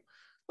 So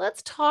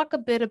let's talk a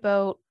bit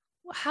about,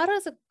 how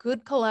does a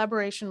good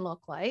collaboration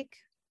look like?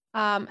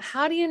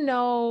 How do you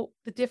know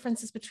the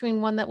differences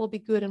between one that will be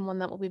good and one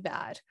that will be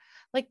bad?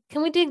 Like,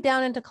 can we dig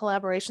down into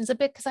collaborations a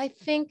bit? Because I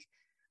think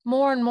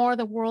more and more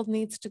the world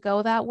needs to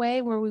go that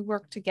way, where we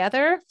work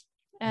together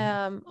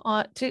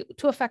to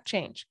affect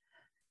change.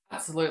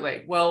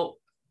 Absolutely. Well,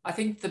 I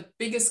think the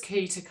biggest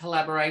key to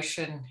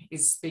collaboration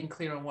is being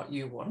clear on what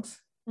you want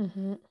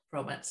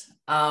from it.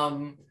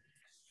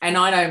 And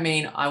I don't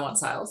mean I want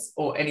sales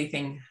or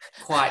anything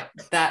quite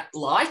that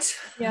light.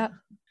 Yeah.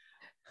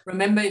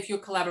 Remember, if you're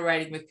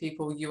collaborating with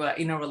people, you are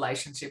in a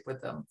relationship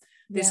with them.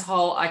 This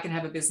whole, I can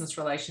have a business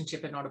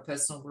relationship and not a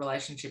personal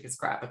relationship, is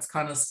crap. It's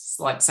kind of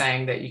like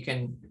saying that you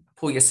can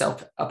pull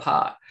yourself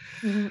apart.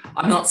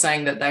 I'm not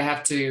saying that they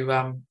have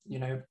to,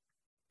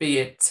 be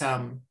it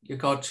your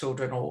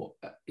godchildren or,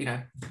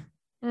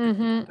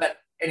 but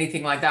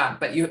anything like that.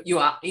 But you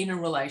are in a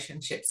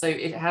relationship. So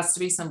it has to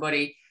be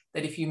somebody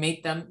that if you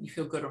meet them, you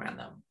feel good around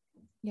them.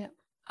 Yeah.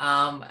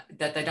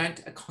 That they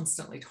don't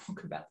constantly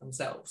talk about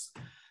themselves.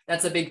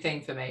 That's a big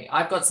thing for me.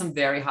 I've got some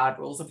very hard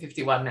rules. I'm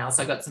 51 now,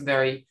 so I've got some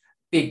very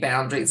big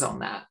boundaries on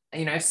that.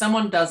 If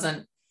someone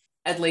doesn't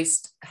at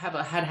least have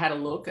had a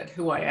look at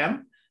who I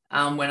am,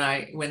 when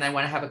they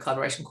want to have a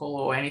collaboration call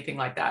or anything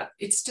like that.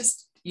 It's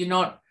just you're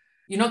not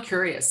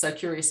curious. So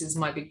curious is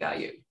my big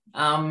value.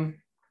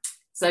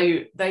 So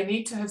they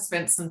need to have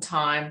spent some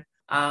time.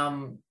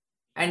 And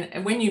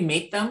when you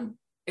meet them,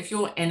 if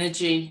your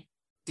energy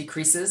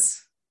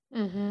decreases,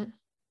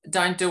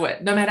 don't do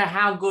it. No matter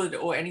how good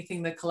or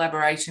anything the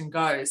collaboration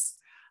goes,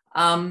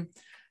 then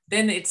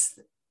it's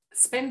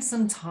spend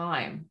some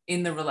time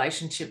in the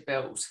relationship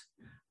build.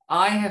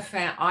 I have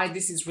found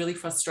this is really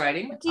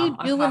frustrating. What do you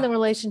do in the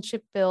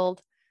relationship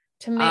build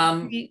to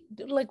make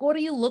like, what are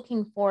you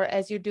looking for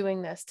as you're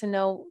doing this to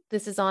know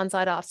this is on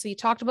side off? So you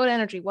talked about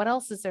energy. What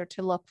else is there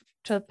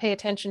to pay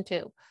attention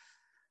to?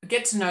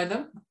 Get to know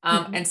them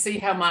and see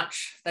how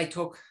much they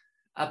talk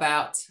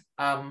about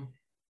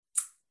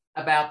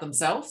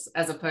themselves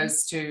as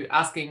opposed to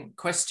asking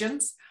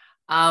questions.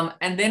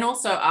 And then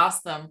also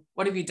ask them,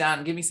 what have you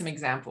done? Give me some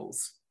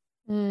examples.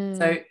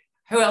 So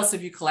who else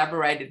have you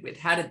collaborated with?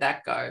 How did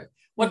that go?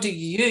 What do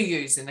you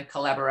use in a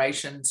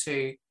collaboration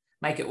to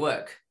make it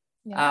work?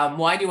 Yeah.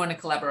 Why do you want to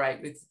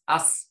collaborate with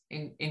us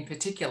in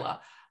particular?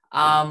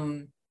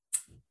 I'll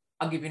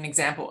give you an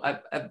example.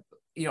 I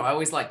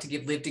always like to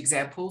give lived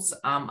examples.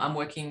 I'm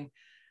working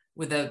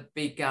with a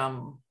big,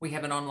 we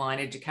have an online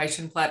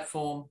education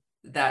platform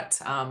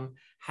that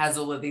has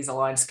all of these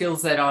aligned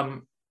skills that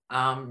I'm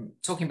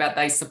talking about.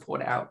 They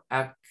support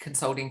our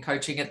consulting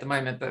coaching at the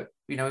moment, but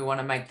we want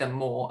to make them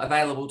more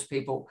available to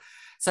people.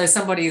 So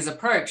somebody is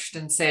approached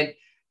and said,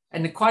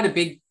 and quite a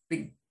big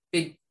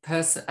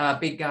person,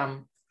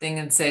 thing,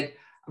 and said,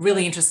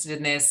 really interested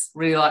in this,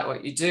 really like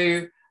what you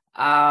do.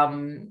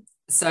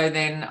 So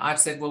then I've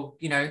said, well,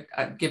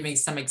 give me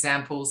some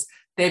examples.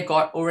 They've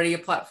got already a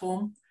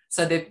platform.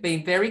 So they've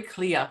been very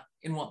clear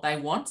in what they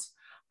want.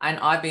 And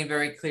I've been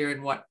very clear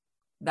in what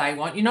they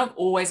want. You're not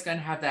always going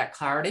to have that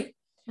clarity.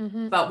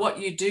 But what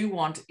you do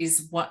want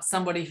is what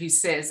somebody who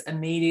says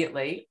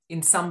immediately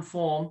in some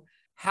form,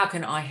 how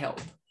can I help?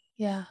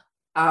 Yeah.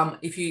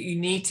 If you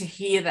need to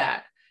hear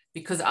that,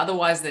 because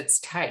otherwise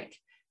that's take.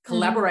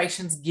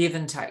 Collaborations give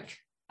and take.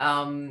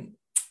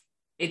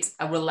 It's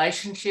a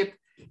relationship,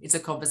 it's a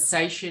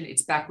conversation,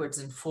 it's backwards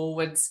and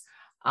forwards,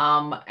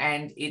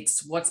 and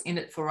it's what's in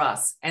it for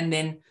us. And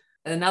then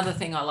another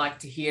thing I like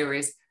to hear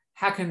is,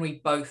 how can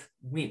we both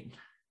win?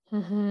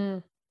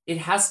 It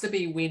has to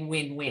be win,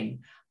 win, win.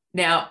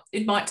 Now,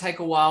 it might take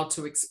a while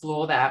to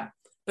explore that,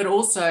 but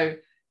also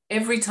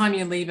every time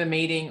you leave a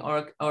meeting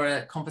or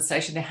a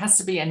conversation, there has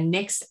to be a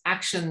next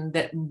action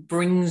that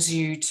brings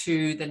you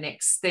to the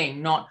next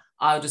thing, not,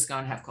 I'll just go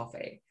and have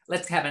coffee.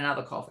 Let's have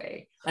another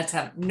coffee.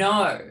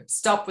 No,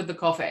 stop with the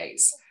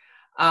coffees.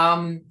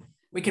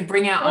 We can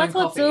bring our own coffee. That's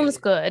what Zoom's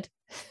good.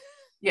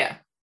 Yeah.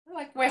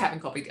 Like, we're having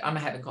coffee. I'm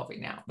having coffee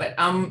now. But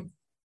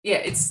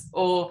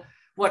or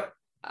what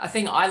I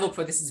think I look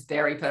for, this is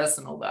very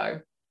personal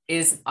though,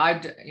 is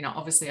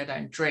obviously I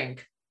don't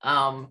drink.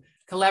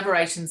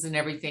 Collaborations and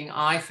everything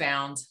I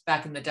found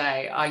back in the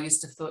day, I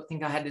used to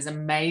think I had this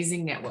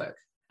amazing network,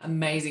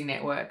 and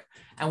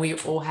we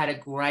all had a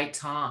great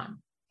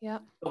time. Yeah.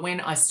 But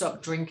when I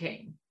stopped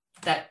drinking,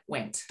 that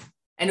went,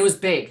 and it was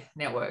big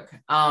network,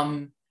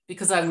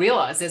 because I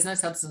realized there's no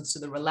substance to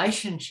the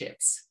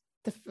relationships.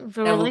 The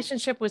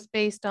relationship was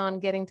based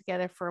on getting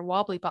together for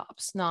wobbly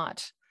pops,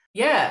 not.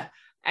 Yeah.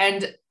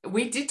 And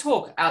we did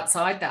talk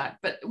outside that.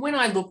 But when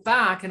I look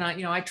back and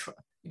you'd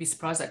be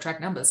surprised I track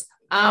numbers.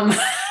 There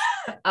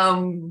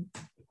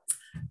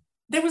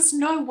was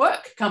no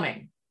work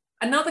coming.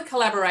 Another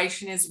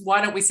collaboration is,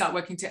 why don't we start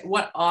working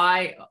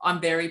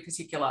I'm very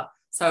particular.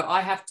 So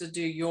I have to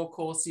do your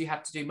course, you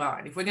have to do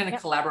mine. If we're going to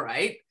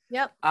collaborate,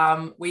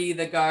 we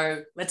either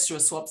go, let's do a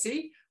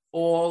swapsy,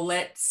 or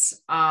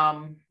let's,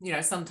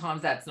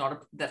 sometimes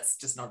that's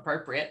just not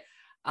appropriate.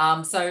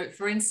 So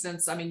for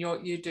instance,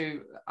 you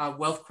do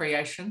wealth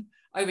creation.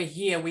 Over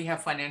here, we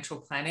have financial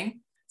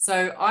planning.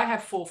 So I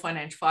have 5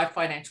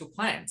 financial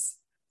plans.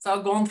 So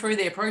I've gone through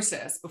their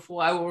process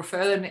before I will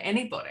refer them to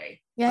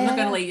anybody. I'm not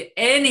going to leave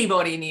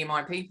anybody near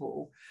my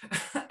people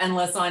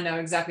unless I know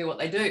exactly what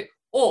they do,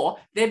 or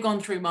they've gone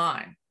through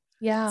mine.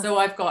 Yeah. So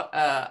I've got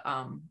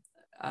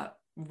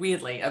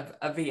weirdly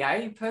a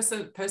VA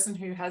person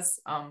who has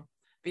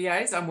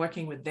VAs. I'm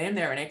working with them.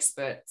 They're an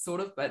expert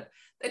sort of, but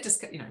they're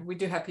just, we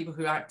do have people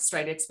who aren't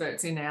straight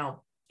experts in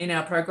our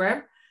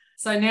program.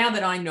 So now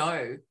that I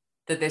know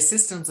that their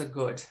systems are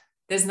good,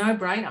 there's no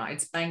brainer.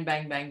 It's bang,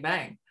 bang, bang,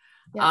 bang.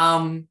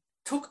 Yeah.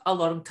 Took a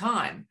lot of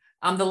time.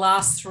 The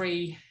last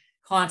 3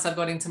 clients I've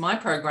got into my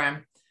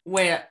program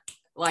were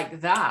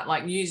like that.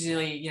 Like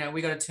usually,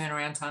 we got a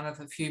turnaround time of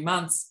a few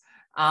months.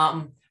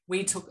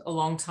 We took a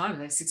long time,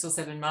 like 6 or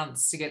 7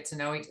 months to get to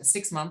know each.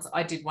 6 months.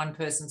 I did one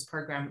person's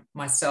program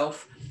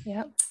myself.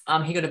 Yeah.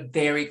 He got a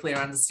very clear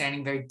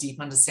understanding, very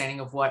deep understanding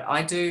of what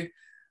I do.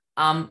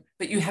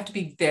 But you have to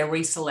be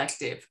very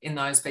selective in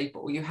those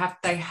people.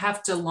 They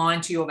have to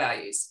align to your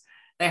values.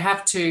 They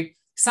have to.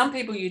 Some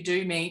people you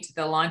do meet,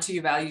 they align to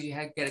your values. You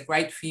get a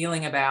great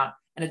feeling about,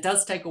 and it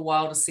does take a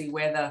while to see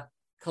where the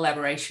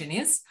collaboration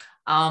is.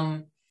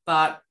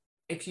 But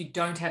if you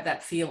don't have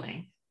that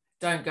feeling,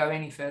 don't go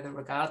any further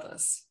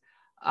regardless.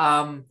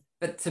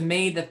 But to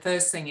me, the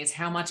first thing is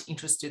how much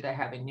interest do they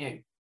have in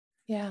you?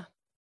 Yeah.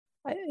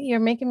 You're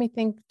making me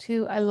think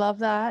too. I love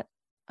that.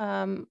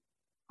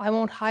 I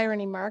won't hire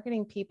any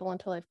marketing people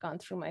until I've gone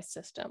through my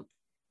system.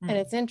 And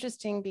it's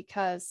interesting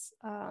because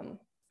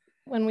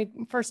when we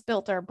first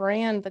built our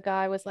brand, the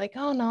guy was like,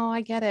 oh no,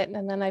 I get it.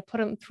 And then I put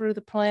him through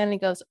the plan and he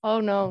goes,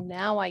 oh no,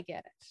 now I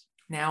get it.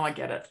 Now I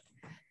get it.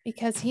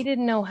 Because he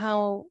didn't know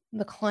how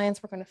the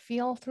clients were going to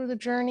feel through the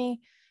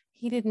journey.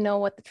 He didn't know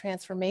what the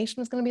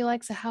transformation was going to be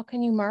like. So how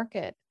can you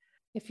market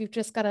if you've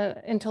just got an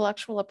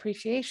intellectual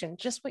appreciation?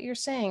 Just what you're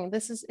saying.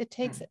 It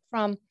takes it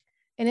from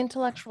an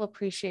intellectual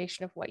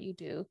appreciation of what you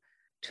do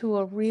to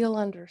a real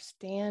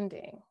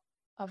understanding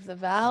of the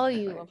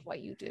value of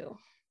what you do.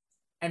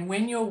 And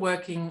when you're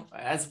working,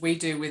 as we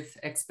do with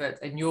experts,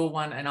 and you're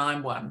one and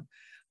I'm one,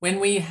 when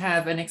we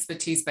have an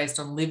expertise based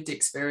on lived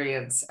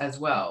experience as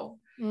well,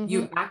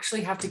 you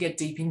actually have to get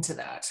deep into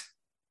that.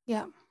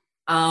 Yeah.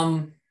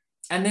 And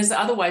there's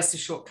other ways to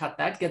shortcut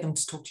that, get them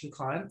to talk to your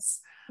clients,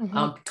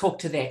 talk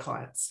to their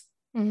clients.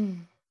 If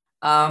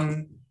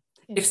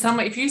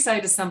you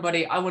say to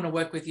somebody, I want to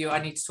work with you, I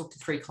need to talk to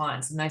 3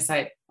 clients, and they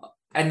say,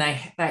 and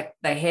they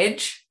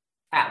hedge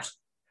out.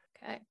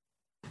 Okay.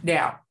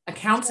 Now,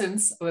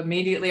 accountants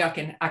immediately, I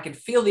can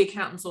feel the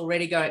accountants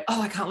already going,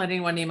 oh, I can't let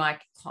anyone near my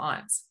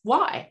clients.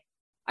 Why?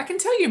 I can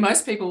tell you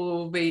most people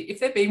will be, if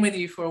they've been with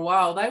you for a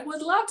while, they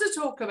would love to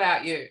talk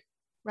about you.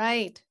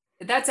 Right.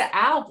 That's an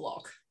hour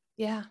block.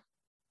 Yeah.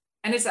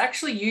 And it's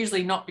actually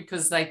usually not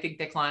because they think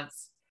their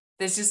clients,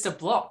 there's just a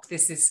block.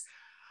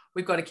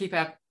 We've got to keep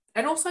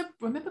and also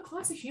remember,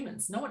 clients are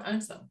humans. No one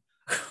owns them.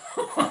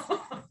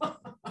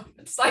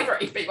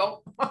 Slavery,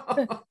 people.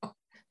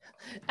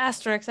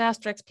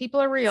 Asterisk.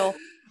 People are real.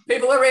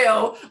 People are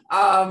real.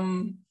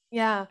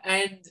 Yeah.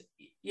 And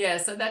yeah,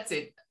 so that's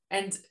it.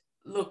 And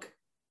look,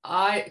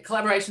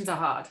 collaborations are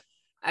hard,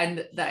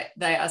 and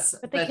they are,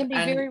 but they can be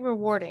very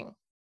rewarding.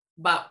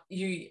 But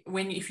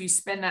if you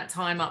spend that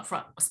time up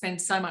front, spend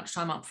so much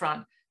time up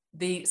front,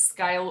 the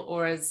scale,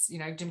 or as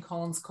Jim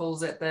Collins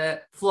calls it,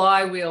 the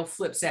flywheel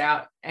flips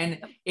out.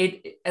 And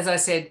it, as I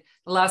said,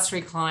 the last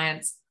 3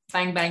 clients,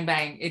 bang, bang,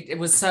 bang. It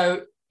was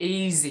so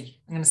easy.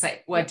 I'm going to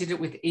say, I did it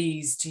with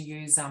ease, to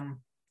use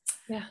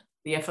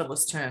the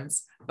effortless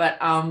terms. But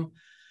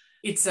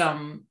it's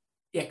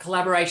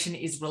collaboration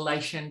is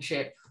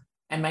relationship,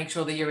 and make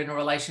sure that you're in a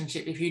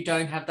relationship. If you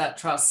don't have that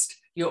trust,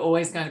 you're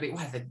always going to be,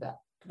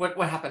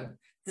 what happened?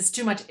 There's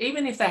too much,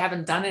 even if they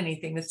haven't done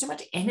anything, there's too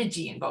much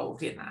energy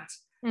involved in that.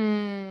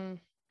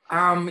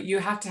 You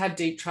have to have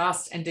deep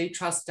trust, and deep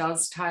trust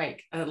does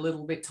take a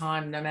little bit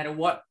time, no matter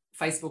what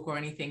Facebook or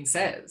anything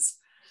says.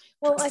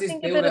 Well, trust I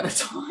think built over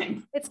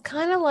time. It's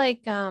kind of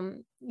like,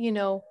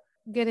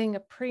 getting a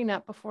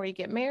prenup before you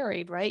get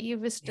married, right?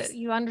 You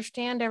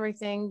understand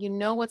everything, you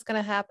know what's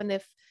going to happen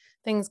if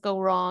things go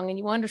wrong, and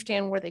you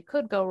understand where they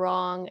could go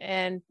wrong,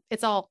 and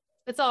it's all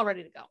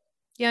ready to go.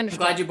 You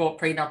understand. I'm glad you brought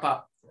prenup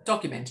up.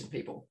 Documented,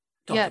 people.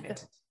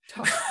 Documented.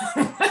 Yeah.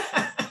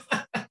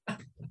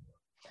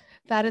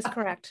 That is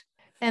correct.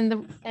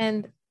 And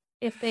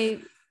if they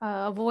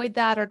avoid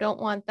that or don't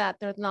want that,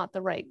 they're not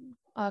the right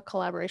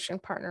collaboration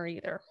partner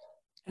either.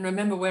 And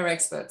remember, we're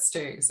experts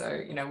too.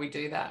 So, we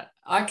do that.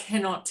 I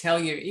cannot tell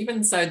you,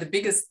 even so, the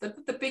big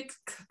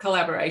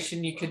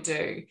collaboration you could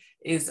do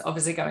is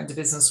obviously go into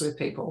business with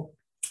people.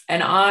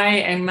 And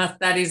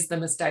that is the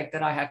mistake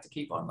that I have to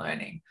keep on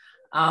learning.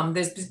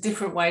 There's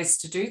different ways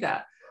to do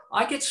that.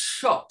 I get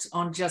shocked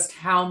on just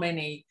how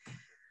many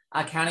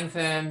accounting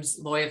firms,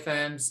 lawyer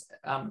firms,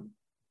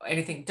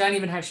 anything, don't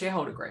even have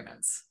shareholder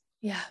agreements.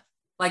 Yeah.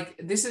 Like,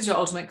 this is your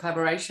ultimate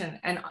collaboration.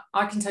 And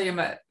I can tell you,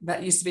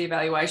 that used to be a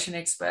valuation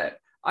expert.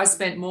 I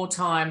spent more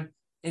time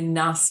in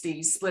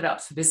nasty split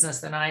ups for business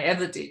than I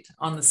ever did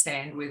on the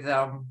stand with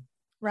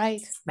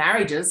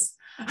marriages.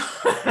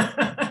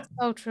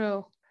 So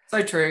true.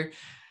 So true.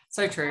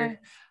 So true.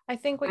 I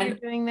think what you're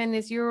doing then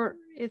is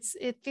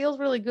it feels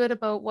really good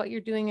about what you're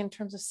doing in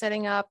terms of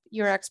setting up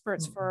your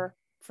experts for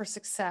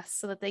success,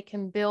 so that they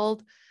can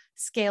build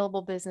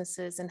scalable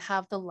businesses and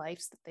have the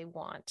lives that they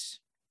want.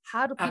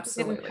 How do people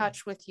get in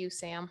touch with you,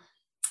 Sam?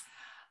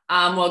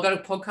 Well, I've got a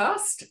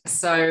podcast.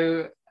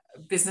 So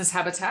Business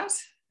Habitat.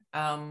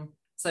 So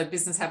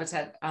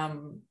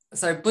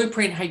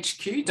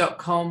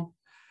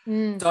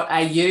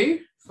blueprinthq.com.au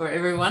for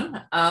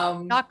everyone.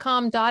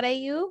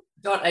 .com.au?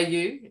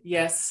 .au,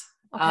 yes.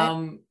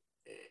 Okay.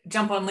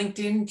 Jump on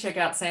LinkedIn, check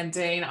out Sam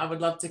Dean. I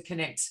would love to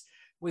connect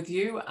with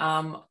you.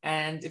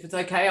 And if it's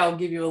okay, I'll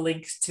give you a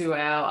link to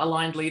our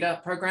Aligned Leader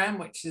program,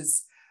 which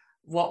is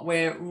what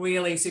we're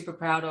really super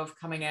proud of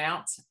coming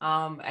out.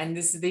 And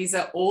these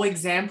are all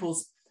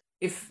examples.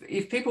 If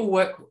people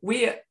work,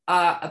 we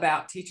are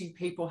about teaching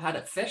people how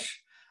to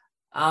fish.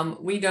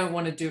 We don't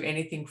want to do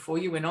anything for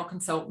you. We're not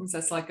consultants.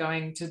 That's like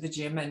going to the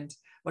gym and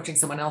watching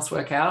someone else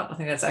work out. I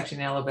think that's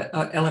actually an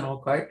Eleanor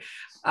quote.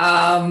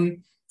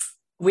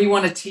 We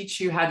want to teach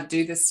you how to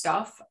do this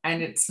stuff,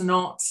 and it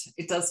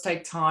does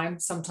take time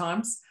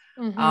sometimes.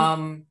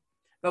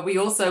 But we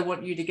also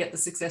want you to get the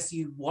success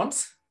you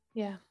want.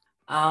 Yeah.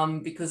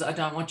 because I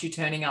don't want you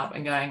turning around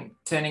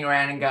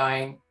and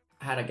going,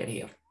 how'd I get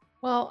here?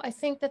 Well, I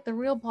think that the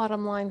real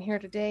bottom line here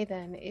today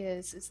then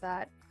is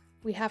that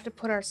we have to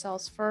put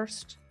ourselves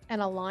first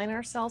and align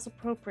ourselves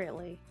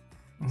appropriately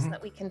so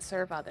that we can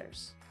serve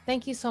others.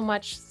 Thank you so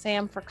much,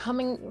 Sam, for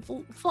coming,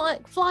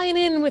 flying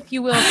in, if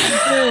you will,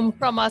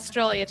 from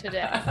Australia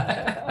today.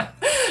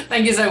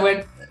 Thank you so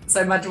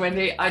much,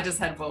 Wendy. I just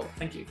had a ball.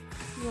 Thank you.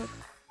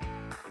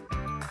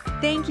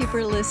 Thank you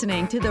for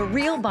listening to The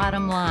Real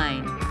Bottom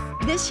Line.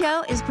 This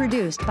show is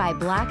produced by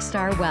Black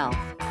Star Wealth.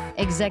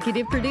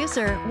 Executive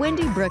producer,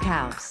 Wendy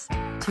Brookhouse.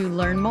 To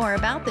learn more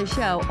about the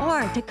show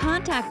or to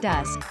contact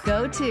us,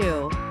 go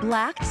to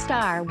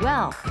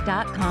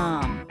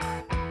blackstarwealth.com.